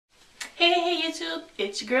YouTube?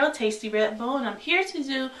 It's your girl Tasty Red Bull, and I'm here to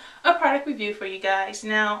do a product review for you guys.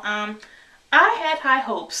 Now, I had high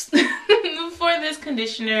hopes for this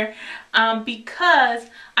conditioner because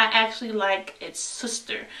I actually like its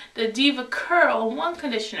sister, the DevaCARE One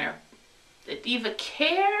Conditioner. The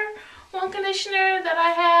DevaCARE One Conditioner that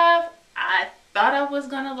I have, I thought I was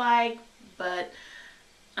gonna like, but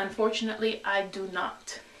unfortunately I do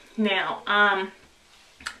not. Now,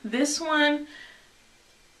 this one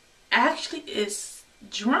actually is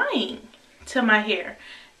drying to my hair.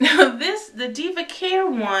 Now the DevaCARE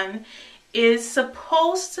one is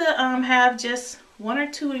supposed to have just one or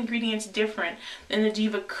two ingredients different than the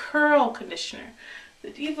DevaCARE conditioner.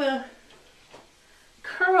 The DevaCARE,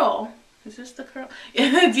 is this the curl?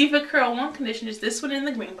 Yeah, the DevaCARE One conditioner is this one in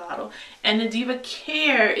the green bottle, and the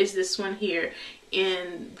DevaCARE is this one here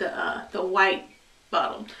in the white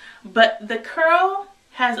bottle. But the curl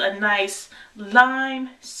has a nice lime,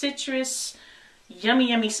 citrus,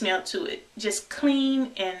 yummy smell to it. Just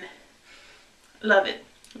clean and love it.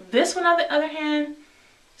 This one, on the other hand,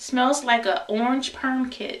 smells like an orange perm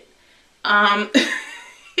kit.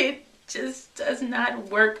 It just does not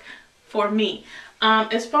work for me.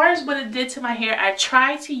 As far as what it did to my hair, I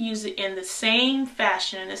tried to use it in the same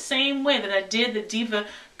fashion, in the same way that I did the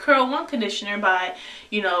DevaCARE One conditioner by,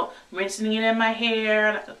 you know, rinsing it in my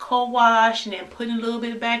hair like a cold wash and then putting a little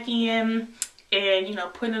bit back in and, you know,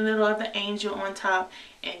 putting a little of the angel on top.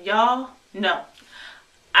 And y'all, no.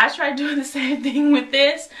 I tried doing the same thing with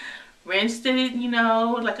this. Rinsed it, you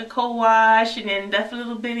know, like a cold wash and then left a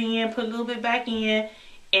little bit in, put a little bit back in,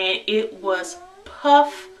 and it was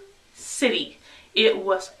puff city. It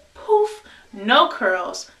was poof, no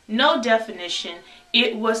curls, no definition.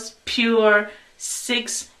 It was pure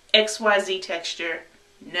 6XYZ texture.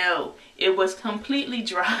 No, it was completely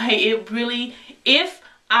dry. It really, if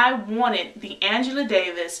I wanted the Angela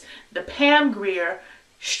Davis, the Pam Grier,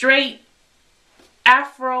 straight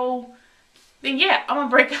afro, then yeah, I'm gonna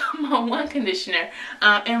break out my one conditioner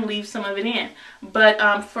and leave some of it in.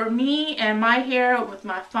 But for me and my hair with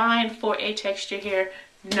my fine 4A texture hair,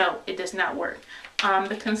 no, it does not work.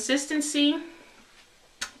 The consistency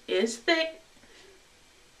is thick.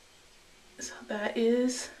 So that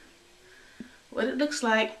is what it looks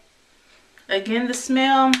like. Again, the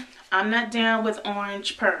smell, I'm not down with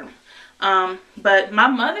orange perm. But my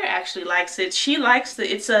mother actually likes it. She likes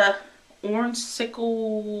it's a orange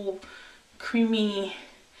sickle creamy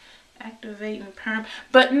activating perm,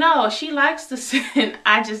 but no, she likes the scent.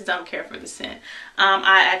 I just don't care for the scent.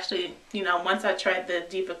 I actually, you know, once I tried the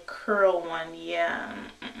DevaCARE one, yeah,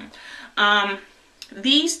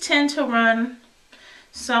 these tend to run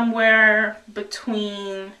somewhere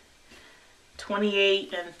between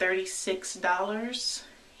 $28 and $36,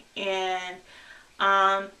 and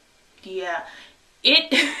yeah,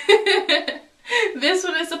 it this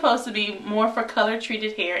one is supposed to be more for color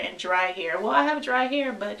treated hair and dry hair. Well, I have dry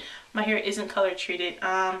hair, but my hair isn't color treated.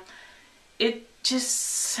 It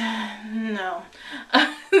just, no.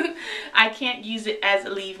 I can't use it as a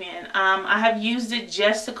leave-in. I have used it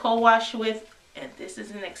just to co-wash with, and this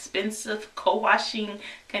is an expensive co-washing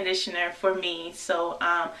conditioner for me. So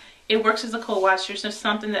it works as a co-washer, so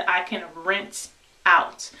something that I can rinse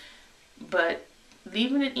out. But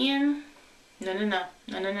leaving it in, no.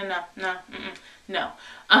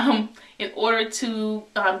 In order to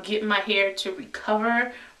get my hair to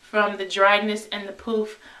recover from the dryness and the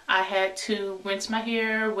poof, I had to rinse my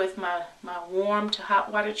hair with my warm to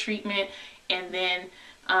hot water treatment, and then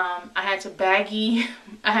I had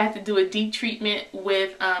to do a deep treatment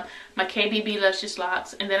with my KBB Luscious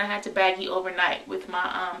Locks, and then I had to baggy overnight with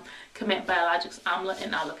my Commit Biologics Amla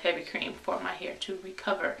and Olive Heavy Cream for my hair to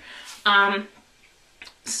recover.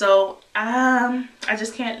 So I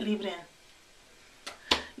just can't leave it in.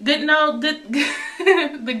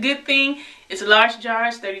 The good thing is large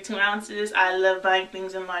jars, 32 ounces. I love buying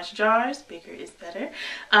things in large jars. Bigger is better.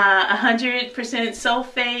 100%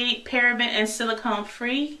 sulfate, paraben, and silicone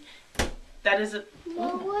free. That is a.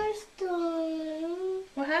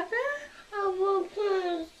 What happened? I want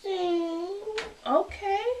to sing.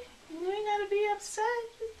 Okay, you ain't gotta be upset.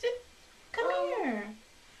 Just come here.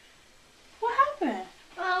 What happened?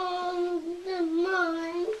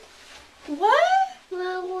 What?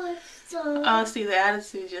 Oh, see, the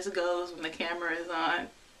attitude just goes when the camera is on.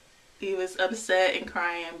 He was upset and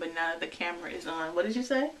crying, but now that the camera is on. What did you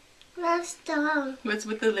say? Blast off. What's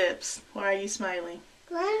with the lips? Why are you smiling?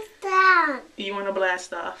 Blast off. You want to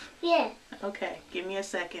blast off? Yeah. Okay, give me a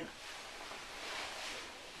second.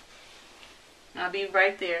 I'll be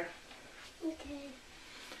right there. Okay.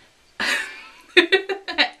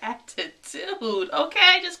 Attitude.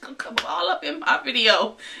 Okay, just come all up in my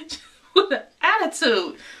video. with an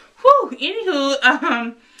attitude. Whew.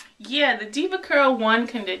 Anywho, yeah, the DevaCARE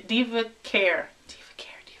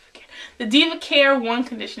the DevaCARE 1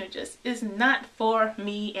 conditioner just is not for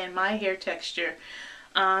me and my hair texture.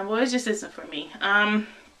 Well, it just isn't for me.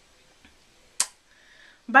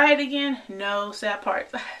 Buy it again? No, sad part.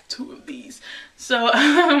 I have 2 of these. So,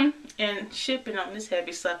 and shipping on this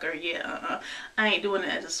heavy sucker, yeah, I ain't doing it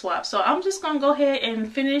as a swap. So I'm just gonna go ahead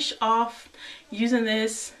and finish off using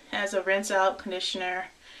this as a rinse out conditioner,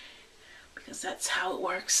 because that's how it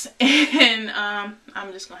works. And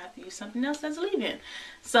I'm just gonna have to use something else as a leave-in.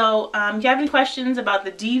 So if you have any questions about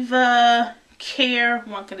the DevaCARE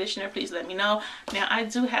 1 conditioner, please let me know. Now I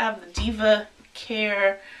do have the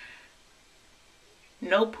DevaCARE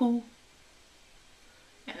No Poo,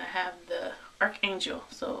 and I have the Archangel,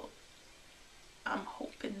 so I'm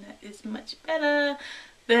hoping that is much better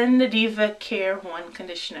than the DevaCARE 1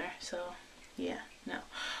 conditioner. So yeah, no.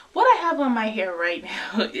 What I have on my hair right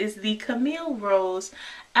now is the Camille Rose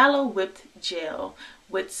Aloe Whipped Gel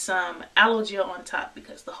with some aloe gel on top,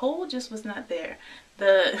 because the hole just was not there.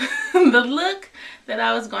 The the look that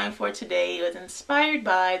I was going for today was inspired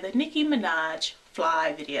by the Nicki Minaj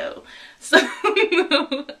Fly video. So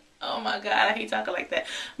oh my god, I hate talking like that.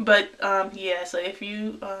 But yeah, so if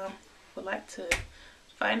you would like to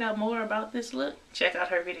find out more about this look, check out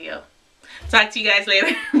her video. Talk to you guys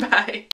later. Bye.